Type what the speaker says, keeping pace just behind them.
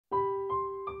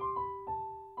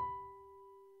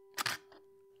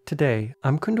Today,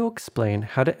 I'm going to explain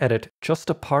how to edit just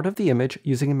a part of the image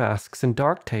using masks in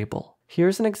Darktable.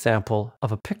 Here's an example of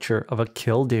a picture of a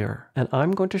killdeer, and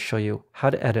I'm going to show you how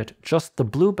to edit just the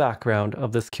blue background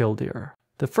of this killdeer.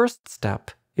 The first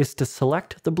step is to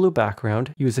select the blue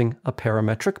background using a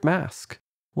parametric mask.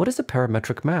 What is a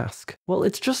parametric mask? Well,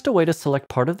 it's just a way to select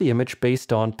part of the image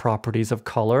based on properties of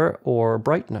color or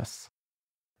brightness.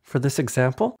 For this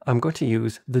example, I'm going to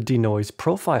use the denoise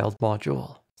profiled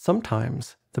module.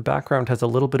 Sometimes the background has a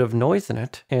little bit of noise in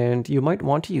it, and you might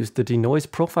want to use the denoise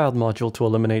profiled module to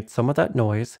eliminate some of that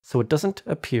noise so it doesn't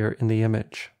appear in the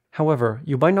image. However,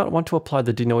 you might not want to apply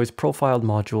the denoise profiled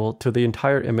module to the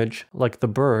entire image like the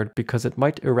bird because it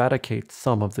might eradicate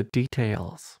some of the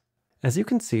details. As you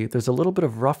can see, there's a little bit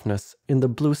of roughness in the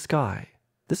blue sky.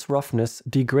 This roughness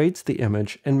degrades the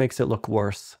image and makes it look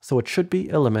worse, so it should be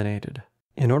eliminated.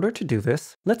 In order to do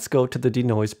this, let's go to the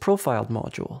denoise profiled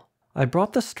module. I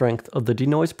brought the strength of the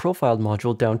denoise profiled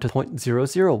module down to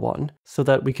 0.001 so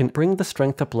that we can bring the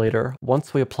strength up later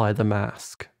once we apply the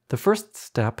mask. The first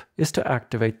step is to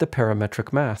activate the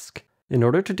parametric mask. In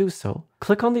order to do so,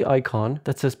 click on the icon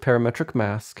that says parametric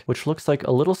mask, which looks like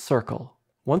a little circle.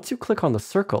 Once you click on the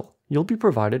circle, you'll be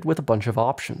provided with a bunch of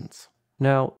options.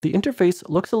 Now, the interface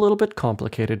looks a little bit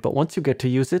complicated, but once you get to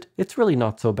use it, it's really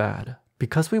not so bad.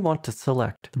 Because we want to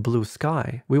select the blue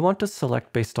sky, we want to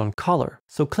select based on color,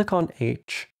 so click on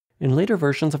H. In later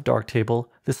versions of Darktable,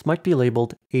 this might be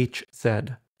labeled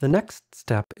HZ. The next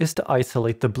step is to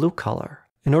isolate the blue color.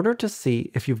 In order to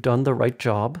see if you've done the right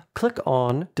job, click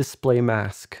on Display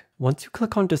Mask. Once you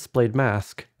click on Displayed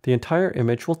Mask, the entire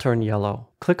image will turn yellow.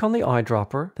 Click on the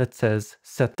eyedropper that says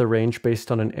Set the range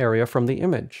based on an area from the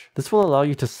image. This will allow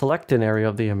you to select an area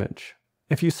of the image.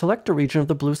 If you select a region of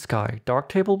the blue sky,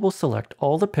 Darktable will select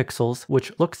all the pixels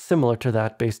which look similar to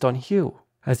that based on hue.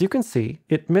 As you can see,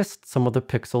 it missed some of the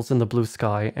pixels in the blue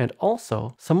sky, and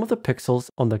also some of the pixels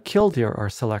on the killdeer are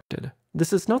selected.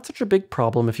 This is not such a big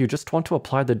problem if you just want to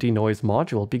apply the denoise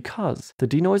module, because the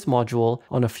denoise module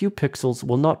on a few pixels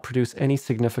will not produce any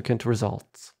significant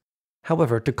results.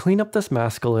 However, to clean up this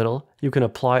mask a little, you can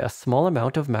apply a small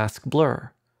amount of mask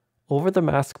blur. Over the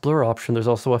mask blur option, there's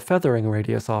also a feathering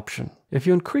radius option. If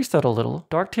you increase that a little,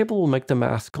 Darktable will make the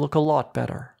mask look a lot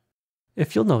better.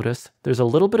 If you'll notice, there's a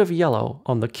little bit of yellow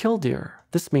on the killdeer.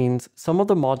 This means some of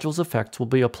the module's effects will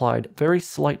be applied very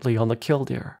slightly on the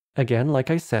killdeer. Again, like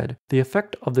I said, the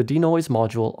effect of the denoise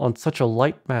module on such a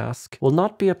light mask will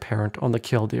not be apparent on the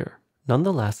killdeer.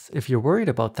 Nonetheless, if you're worried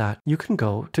about that, you can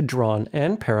go to Drawn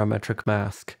and Parametric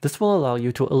Mask. This will allow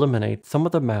you to eliminate some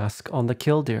of the mask on the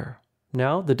killdeer.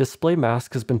 Now the display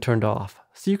mask has been turned off,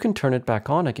 so you can turn it back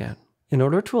on again. In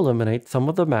order to eliminate some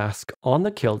of the mask on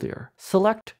the killdeer,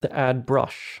 select the Add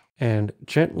Brush and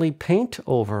gently paint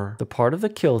over the part of the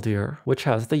killdeer which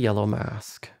has the yellow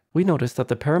mask. We notice that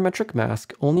the parametric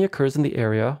mask only occurs in the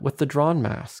area with the drawn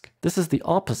mask. This is the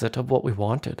opposite of what we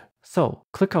wanted. So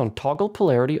click on Toggle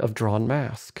Polarity of Drawn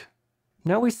Mask.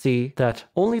 Now we see that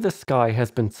only the sky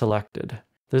has been selected.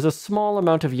 There's a small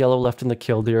amount of yellow left in the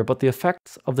killdeer, but the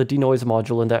effects of the denoise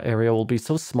module in that area will be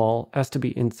so small as to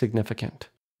be insignificant.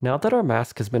 Now that our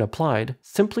mask has been applied,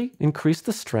 simply increase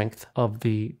the strength of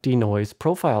the denoise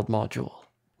profiled module.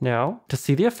 Now, to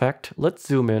see the effect, let's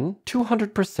zoom in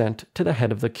 200% to the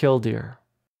head of the killdeer.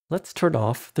 Let's turn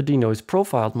off the denoise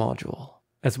profiled module.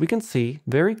 As we can see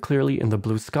very clearly in the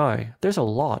blue sky, there's a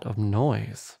lot of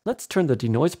noise. Let's turn the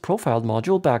denoise profiled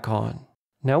module back on.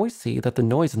 Now we see that the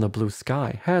noise in the blue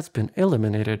sky has been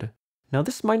eliminated. Now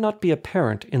this might not be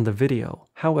apparent in the video.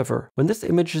 However, when this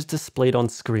image is displayed on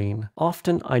screen,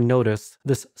 often I notice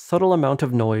this subtle amount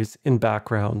of noise in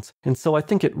backgrounds, and so I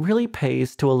think it really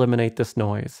pays to eliminate this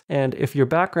noise. And if your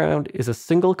background is a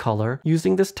single color,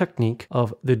 using this technique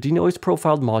of the denoise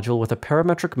profiled module with a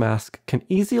parametric mask can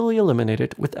easily eliminate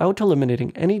it without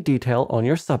eliminating any detail on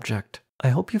your subject. I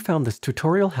hope you found this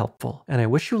tutorial helpful, and I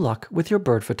wish you luck with your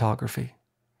bird photography.